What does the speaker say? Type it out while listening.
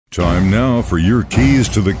Time now for your keys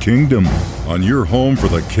to the kingdom on your home for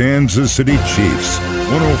the Kansas City Chiefs.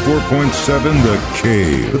 104.7 The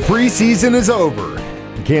Cave. The preseason is over.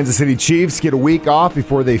 The Kansas City Chiefs get a week off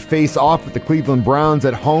before they face off with the Cleveland Browns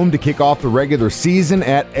at home to kick off the regular season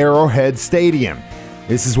at Arrowhead Stadium.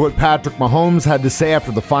 This is what Patrick Mahomes had to say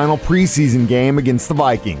after the final preseason game against the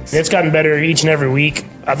Vikings. It's gotten better each and every week.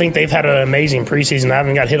 I think they've had an amazing preseason. I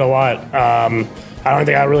haven't got hit a lot. I don't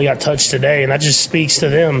think I really got touched today, and that just speaks to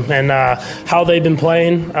them and how they've been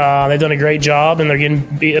playing. They've done a great job, and they're getting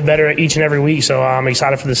better each and every week, so I'm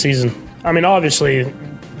excited for the season. I mean, obviously,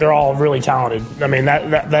 they're all really talented. I mean,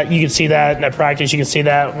 that you can see that at practice. You can see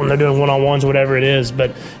that when they're doing one-on-ones, whatever it is.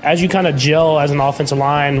 But as you kind of gel as an offensive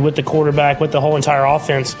line with the quarterback, with the whole entire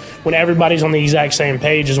offense, when everybody's on the exact same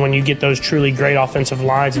page is when you get those truly great offensive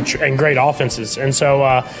lines and great offenses. And so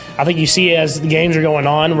I think you see as the games are going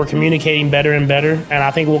on, we're communicating better and better, and I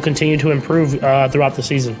think we'll continue to improve throughout the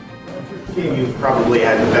season. You probably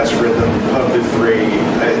had the best rhythm of the three.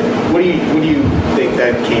 What do you think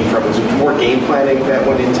that came from? Was it more game planning that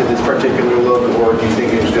went into this particular look, or do you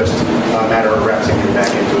think it was just a matter of reps and getting back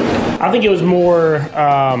into it? I think it was more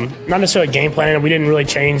not necessarily game planning. We didn't really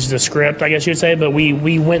change the script, I guess you would say, but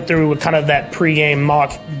we went through kind of that pregame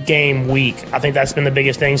mock game week. I think that's been the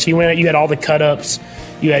biggest thing. So you had all the cut-ups.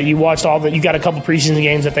 You watched you got a couple preseason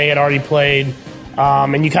games that they had already played.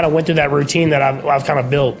 And you kind of went through that routine that I've kind of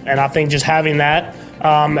built. And I think just having that,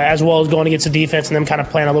 as well as going against the defense and them kind of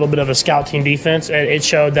playing a little bit of a scout team defense, it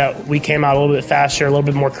showed that we came out a little bit faster, a little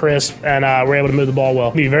bit more crisp, and we're able to move the ball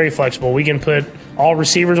well. Be very flexible. We can put all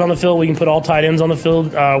receivers on the field. We can put all tight ends on the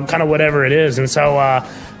field, kind of whatever it is. And so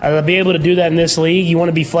be able to do that in this league, you want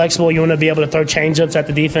to be flexible. You want to be able to throw change-ups at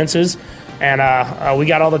the defenses. And we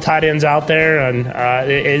got all the tight ends out there, and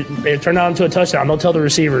it turned out into a touchdown. Don't tell the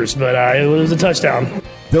receivers, but it was a touchdown.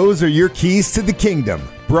 Those are your keys to the kingdom.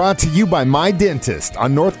 Brought to you by My Dentist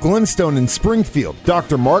on North Glenstone in Springfield.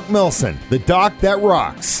 Dr. Mark Melson, the doc that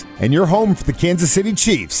rocks. And your home for the Kansas City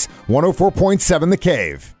Chiefs, 104.7 The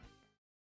Cave.